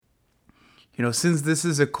since this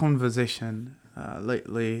is a conversation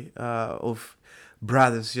lately of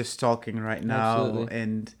brothers just talking right now, Absolutely.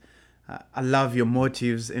 and I love your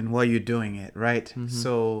motives and why you're doing it, right?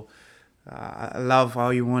 So I love how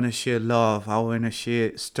you want to share love, how you want to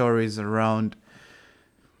share stories around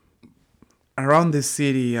this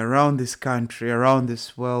city, around this country, around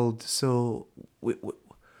this world. So with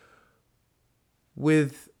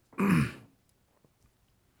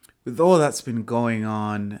with all that's been going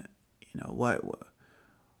on, what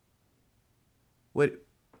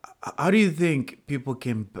how do you think people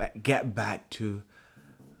can get back to?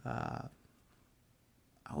 I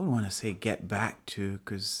wouldn't want to say get back to,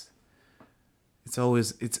 because it's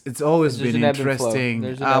always There's been an ebb and flow. interesting.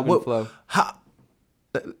 There's an ebb and What flow. how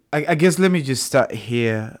I guess let me just start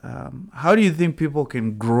here. How do you think people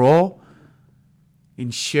can grow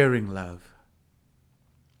in sharing love?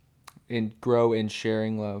 And grow in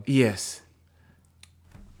sharing love. Yes.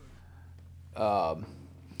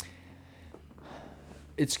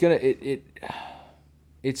 It's gonna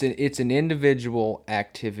it's an individual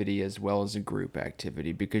activity as well as a group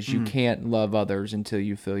activity, because you can't love others until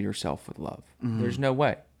you fill yourself with love. There's no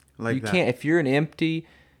way. Like You that. can't if you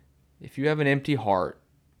have an empty heart,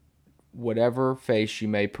 whatever face you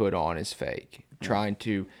may put on is fake. Trying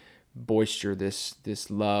to boister this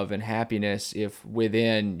love and happiness if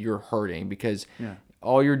within you're hurting, because Yeah.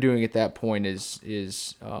 all you're doing at that point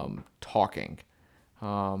is talking,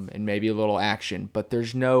 and maybe a little action, but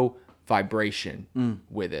there's no vibration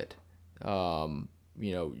with it.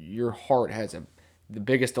 Your heart has the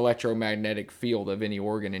biggest electromagnetic field of any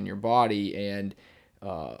organ in your body, and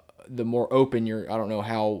the more open I don't know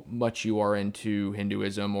how much you are into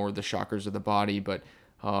Hinduism or the chakras of the body, but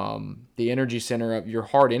the energy center of your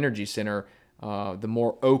heart, energy center, the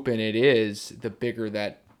more open it is, the bigger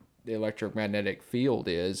that the electromagnetic field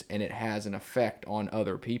is, and it has an effect on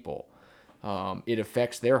other people. It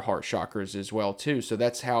affects their heart chakras as well too. So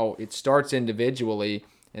that's how it starts individually,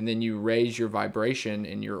 and then you raise your vibration,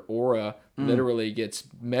 and your aura literally gets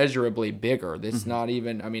measurably bigger. This not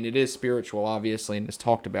even, I mean, it is spiritual, obviously, and it's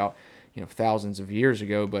talked about, thousands of years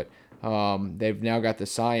ago, but they've now got the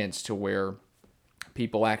science to where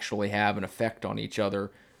people actually have an effect on each other,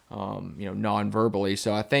 non-verbally.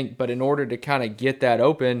 So I think, but in order to kind of get that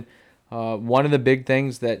open, one of the big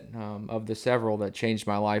things that of the several that changed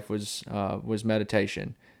my life was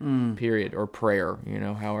meditation, period, or prayer.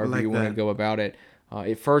 However Like you want to that. go about it.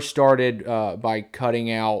 It first started by cutting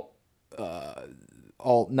out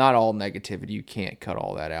not all negativity. You can't cut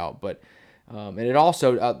all that out, but and it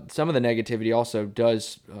also some of the negativity also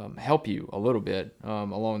does help you a little bit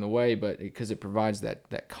along the way, but because it provides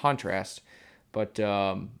that contrast. But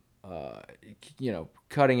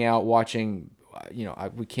cutting out watching.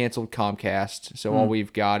 We canceled Comcast, so all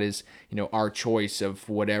we've got is our choice of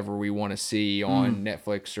whatever we want to see on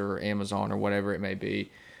Netflix or Amazon or whatever it may be.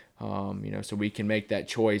 So we can make that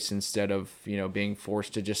choice instead of being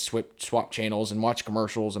forced to just swap channels and watch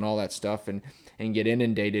commercials and all that stuff, and get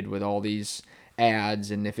inundated with all these ads,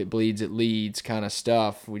 and if it bleeds it leads kind of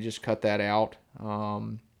stuff. We just cut that out.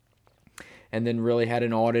 And then really had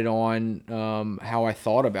an audit on how I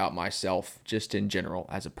thought about myself just in general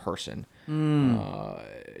as a person. Who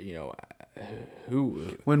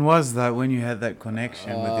When was that? When you had that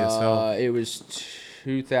connection with yourself? It was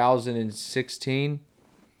 2016.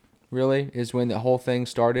 Really, is when the whole thing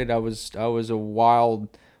started. I was a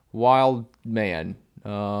wild man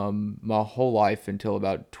my whole life until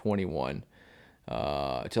about 21. When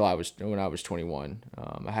I was 21.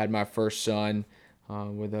 I had my first son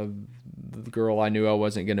with a girl I knew I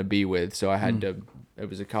wasn't going to be with, so I had to. It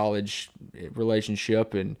was a college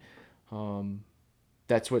relationship, and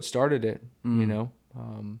that's what started it.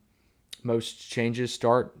 Most changes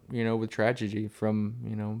start, with tragedy,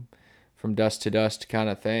 from dust to dust kind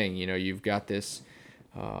of thing. You've got this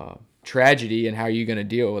tragedy, and how are you going to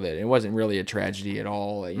deal with it? It wasn't really a tragedy at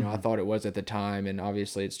all. I thought it was at the time, and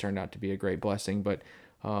obviously it's turned out to be a great blessing, but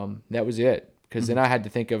that was it. Because then I had to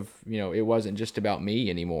think of, it wasn't just about me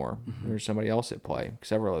anymore. There's somebody else at play,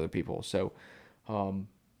 several other people. So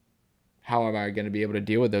how am I going to be able to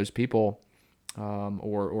deal with those people,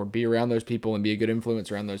 or be around those people and be a good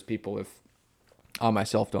influence around those people if I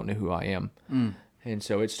myself don't know who I am? And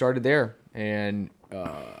so it started there, and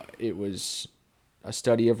it was a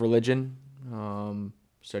study of religion,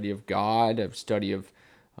 study of God, a study of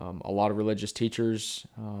a lot of religious teachers,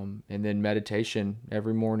 and then meditation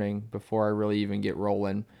every morning before I really even get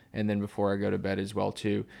rolling, and then before I go to bed as well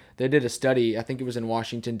too. They did a study, I think it was in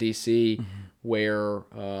Washington, D.C., where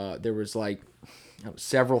there was like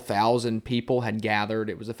several thousand people had gathered.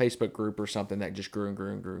 It was a Facebook group or something that just grew and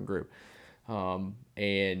grew and grew and grew.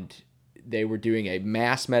 And they were doing a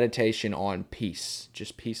mass meditation on peace.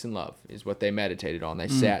 Just peace and love is what they meditated on. They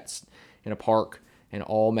sat in a park and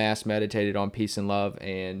all mass meditated on peace and love,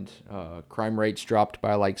 and crime rates dropped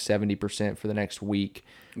by like 70% for the next week.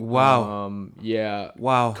 Wow. Yeah.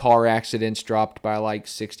 Wow. Car accidents dropped by like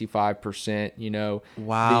 65%, you know.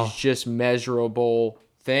 Wow. These just measurable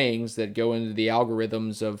things that go into the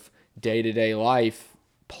algorithms of day-to-day life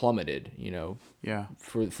plummeted, you know, Yeah.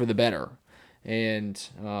 for the better. And,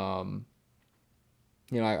 you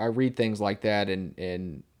know, I read things like that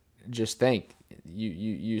and just think,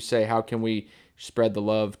 you say, how can we spread the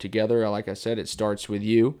love together? Like I said, it starts with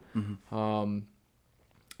you. And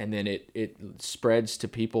then it spreads to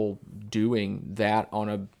people doing that on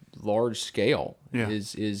a large scale. Yeah.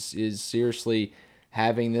 Is seriously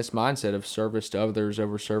having this mindset of service to others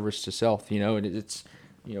over service to self. You know, it's,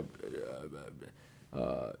 you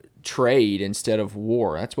know, trade instead of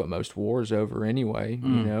war. That's what most war is over anyway. You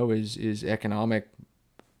know, is economic,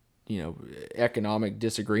 you know, economic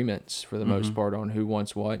disagreements for the most part on who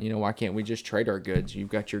wants what. You know, why can't we just trade our goods? You've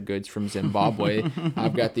got your goods from Zimbabwe.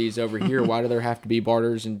 I've got these over here. Why do there have to be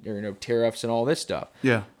barters and, or, you know, tariffs and all this stuff?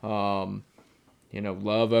 Yeah. You know,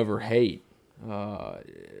 love over hate.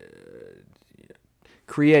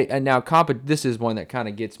 Create, and now this is one that kind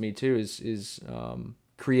of gets me too, is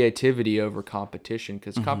creativity over competition,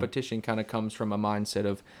 because competition kind of comes from a mindset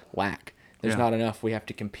of lack. There's not enough. We have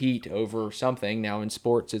to compete over something. Now in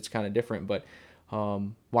sports, it's kind of different, but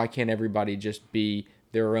why can't everybody just be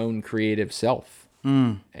their own creative self?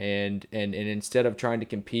 And instead of trying to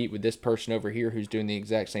compete with this person over here who's doing the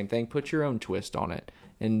exact same thing, put your own twist on it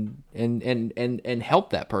and help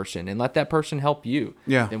that person and let that person help you.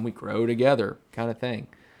 Yeah. Then we grow together, kind of thing.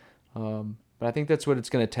 But I think that's what it's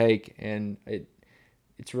going to take, and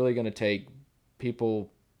it's really going to take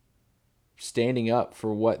people standing up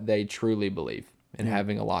for what they truly believe and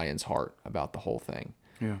having a lion's heart about the whole thing.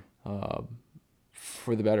 Yeah.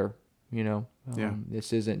 For the better, you know.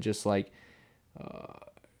 This isn't just like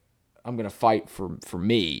I'm going to fight for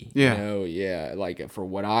me, you know, like for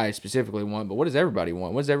what I specifically want, but what does everybody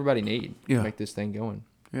want? What does everybody need to make this thing going?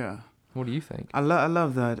 Yeah. What do you think? I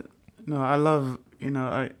love that. No, I love, you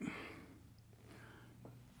know,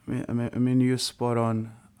 I mean, you're spot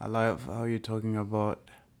on. I love how you're talking about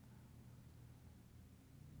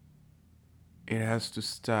it has to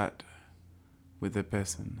start with the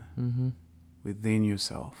person, within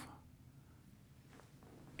yourself.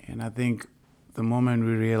 And I think the moment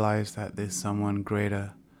we realize that there's someone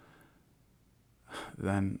greater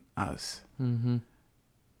than us, who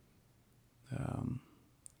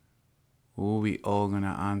we all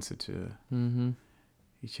gonna answer to,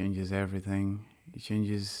 it changes everything. It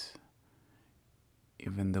changes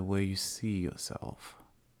even the way you see yourself.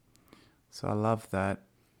 So I love that.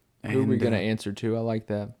 Who are we going to answer to? I like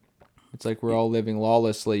that. It's like we're all living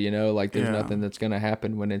lawlessly, you know, like there's nothing that's going to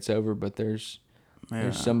happen when it's over, but there's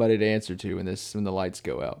somebody to answer to when the lights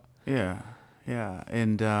go out. Yeah. Yeah.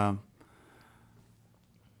 And,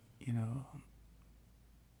 you know,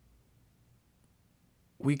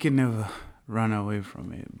 we can never run away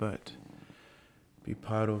from it, but be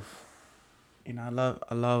part of, you know,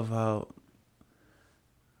 I love how,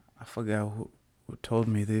 I forgot who told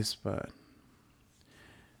me this, but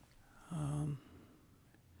I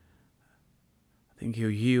think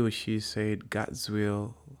he or she said God's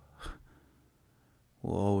will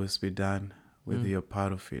always be done, whether you're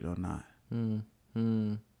part of it or not.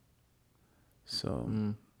 So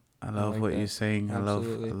I love what you're saying.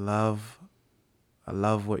 Absolutely. I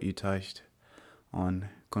love what you touched on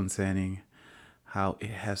concerning how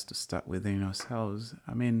it has to start within ourselves.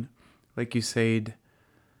 I mean, like you said,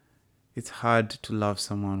 it's hard to love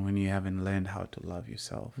someone when you haven't learned how to love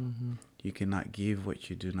yourself. You cannot give what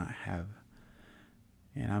you do not have.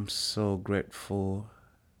 And I'm so grateful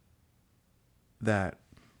that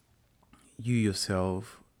you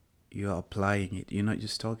yourself, you're applying it. You're not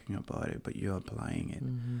just talking about it, but you're applying it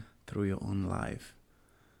through your own life,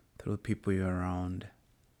 through the people you're around.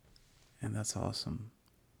 And that's awesome.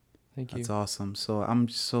 Thank you. That's awesome. So I'm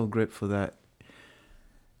just so grateful that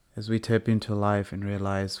as we tap into life and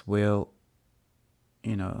realize, well,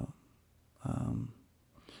 you know, I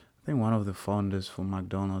think one of the founders for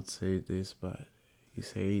McDonald's said this, but he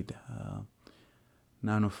said,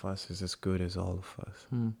 none of us is as good as all of us.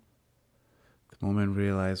 The moment we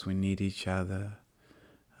realize we need each other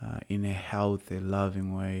in a healthy,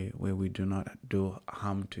 loving way where we do not do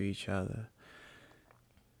harm to each other,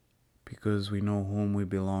 because we know whom we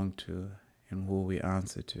belong to and who we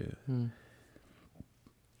answer to.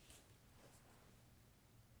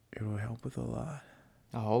 It will help with a lot.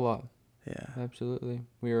 A whole lot. Yeah. Absolutely.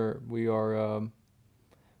 We are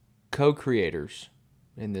co-creators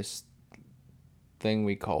in this thing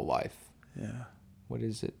we call life. Yeah. What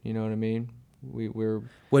is it? You know what I mean? We're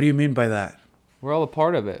What do you mean by that? we're all a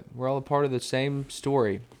part of it. We're all a part of the same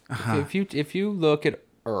story. If you look at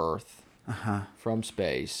Earth from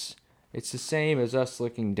space, it's the same as us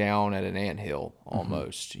looking down at an anthill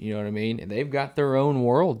almost. You know what I mean? And they've got their own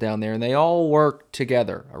world down there, and they all work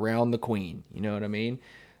together around the queen. You know what I mean?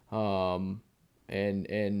 And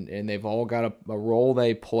they've all got a role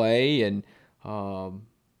they play, and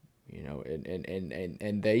you know,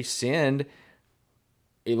 and they send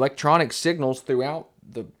electronic signals throughout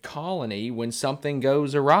the colony when something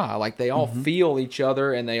goes awry. Like they all feel each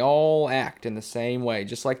other and they all act in the same way,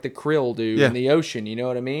 just like the krill do in the ocean. You know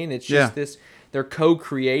what I mean? It's just this, they're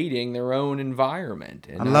co-creating their own environment.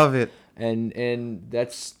 And I love it. And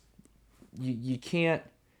that's, you can't,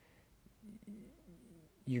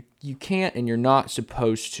 you can't, and you're not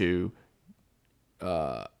supposed to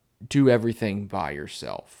do everything by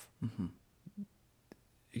yourself.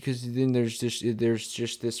 Because then there's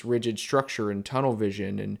just this rigid structure and tunnel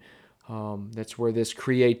vision, and that's where this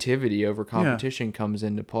creativity over competition comes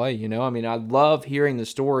into play. You know, I mean, I love hearing the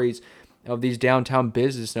stories of these downtown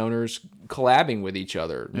business owners collabing with each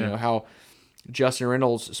other. You know, how Justin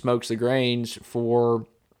Reynolds smokes the grains for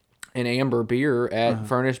an amber beer at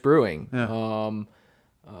Furnace Brewing.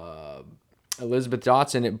 Elizabeth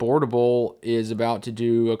Dotson at Boardable is about to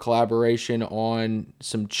do a collaboration on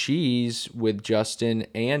some cheese with Justin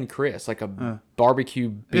and Chris, like a barbecue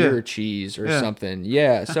beer cheese or something.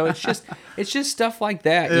 Yeah. So it's just stuff like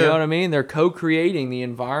that. You know what I mean? They're co-creating the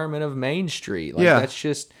environment of Main Street. Like that's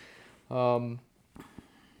just, it's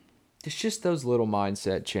just those little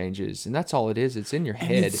mindset changes, and that's all it is. It's in your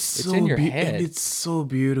head. It's in your head. And it's so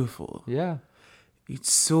beautiful. Yeah.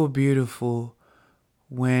 It's so beautiful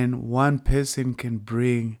when one person can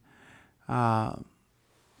bring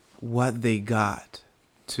what they got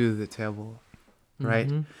to the table,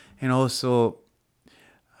 right? And also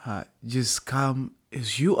just come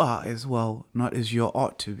as you are as well, not as you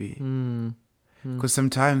ought to be. Because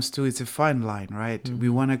sometimes, too, it's a fine line, right? We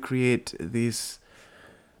want to create this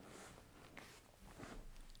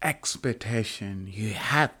expectation. You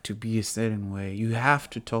have to be a certain way. You have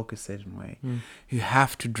to talk a certain way. You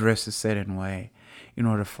have to dress a certain way in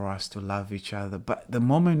order for us to love each other. But the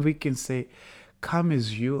moment we can say, come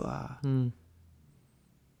as you are, and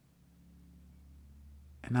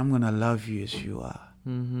I'm going to love you as you are,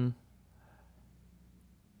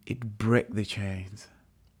 it breaks the chains.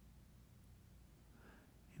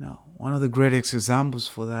 You know, one of the greatest examples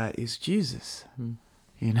for that is Jesus.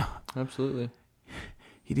 You know, Absolutely.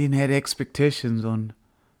 he didn't have expectations on.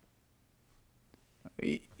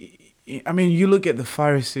 I mean, you look at the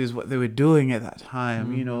Pharisees, what they were doing at that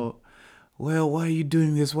time, you know, well, why are you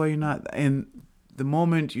doing this? Why are you not? And the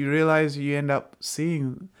moment you realize, you end up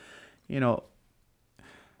seeing, you know,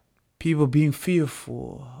 people being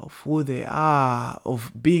fearful of who they are,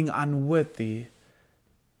 of being unworthy.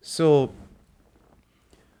 So,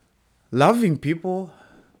 loving people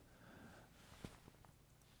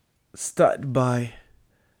start by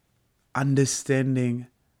understanding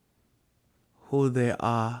who they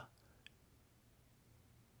are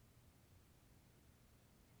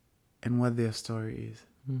and what their story is.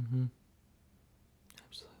 Absolutely.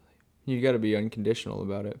 You got to be unconditional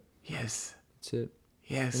about it. Yes. That's it.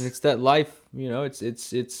 Yes. And it's that life, you know, it's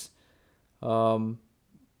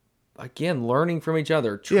again, learning from each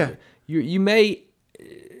other. You may,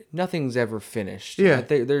 nothing's ever finished. Yeah.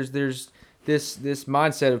 There's this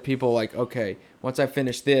mindset of people like, okay, once I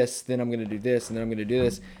finish this, then I'm going to do this, and then I'm going to do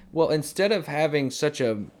this. Well, instead of having such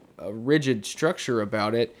a rigid structure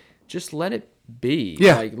about it, just let it be.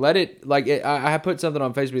 Yeah. Like, let it, like, I put something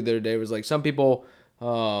on Facebook the other day. It was like, some people,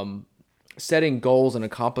 setting goals and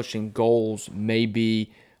accomplishing goals may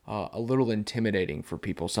be a little intimidating for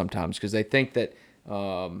people sometimes, because they think that,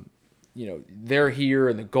 you know, they're here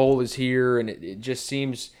and the goal is here, and it just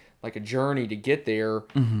seems like a journey to get there.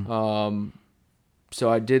 So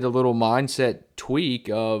I did a little mindset tweak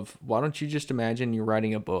of, why don't you just imagine you're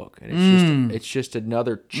writing a book, and it's just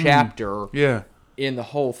another chapter in the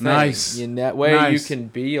whole thing. Nice. In that way, you can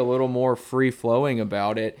be a little more free flowing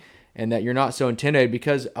about it, and that you're not so intimidated,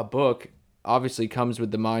 because a book obviously comes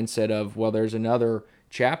with the mindset of, well, there's another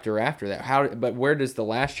chapter after that. But where does the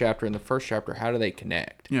last chapter and the first chapter, how do they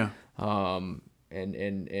connect? Yeah. And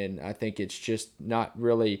I think it's just not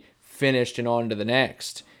really finished and on to the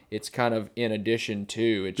next. It's kind of in addition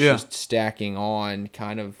to. It's just stacking on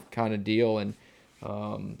kind of deal. And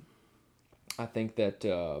I think that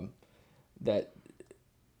that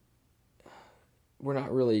we're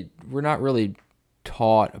not really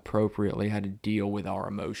taught appropriately how to deal with our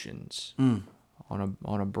emotions on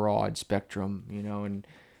a broad spectrum, and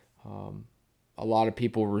a lot of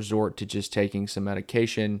people resort to just taking some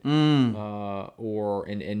medication or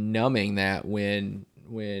and numbing that when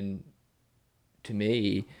to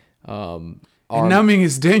me numbing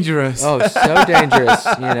is dangerous. Oh, so dangerous.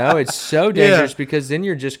 It's so dangerous because then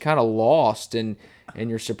you're just kind of lost and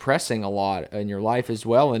you're suppressing a lot in your life as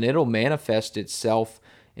well, and it'll manifest itself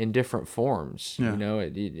in different forms,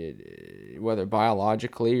 whether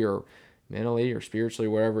biologically or mentally or spiritually,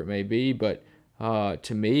 whatever it may be. But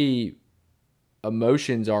to me,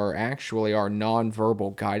 emotions are actually our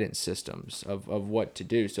nonverbal guidance systems of what to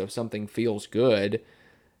do. So if something feels good,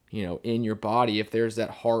 in your body, if there's that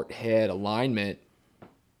heart-head alignment,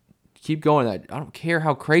 keep going. I don't care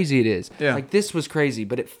how crazy it is. Yeah. Like this was crazy,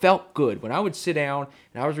 but it felt good. When I would sit down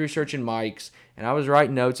and I was researching mics and I was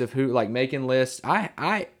writing notes of who, like making lists,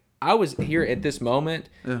 I was here at this moment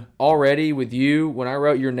already with you when I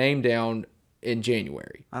wrote your name down in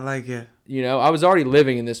January. I like it. I was already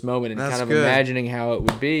living in this moment and That's kind of good. imagining how it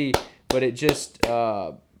would be, but it just,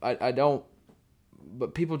 I don't,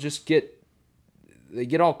 but people just they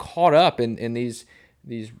get all caught up in these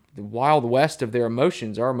the wild west of their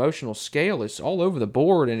emotions. Our emotional scale is all over the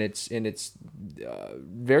board, and it's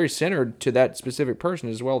very centered to that specific person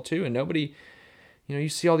as well too. And nobody, you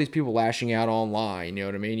see all these people lashing out online. You know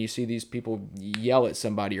what I mean? You see these people yell at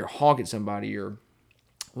somebody or honk at somebody or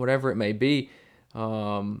whatever it may be.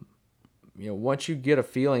 Once you get a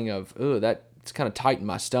feeling of, oh, that's kind of tight in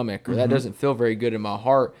my stomach, or that doesn't feel very good in my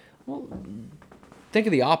heart, well, think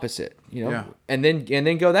of the opposite, and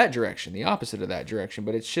then go that direction, the opposite of that direction.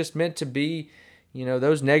 But it's just meant to be,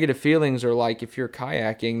 those negative feelings are like if you're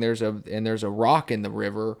kayaking, there's a rock in the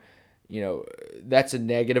river, that's a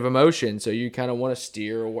negative emotion. So you kind of want to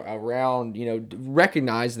steer around,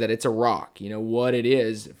 recognize that it's a rock, what it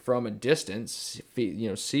is from a distance,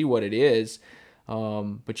 see what it is.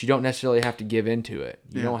 But you don't necessarily have to give into it.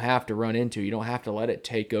 You don't have to run into it. You don't have to let it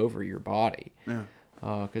take over your body. Yeah.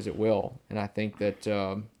 Because it will. And I think that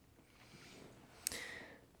I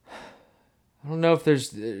don't know if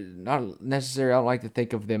there's not necessarily, I don't like to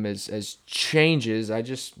think of them as changes. I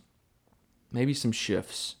just, maybe some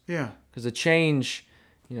shifts. Yeah. Because a change,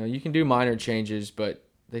 you can do minor changes, but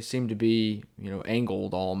they seem to be,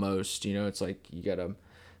 angled almost. It's like you got to,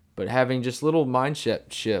 but having just little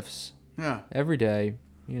mindset shifts every day,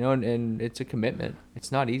 and it's a commitment.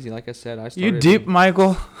 It's not easy. Like I said, I started. You deep,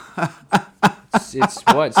 Michael. It's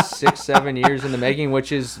what 6-7 years in the making,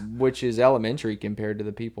 which is elementary compared to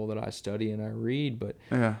the people that I study and I read. But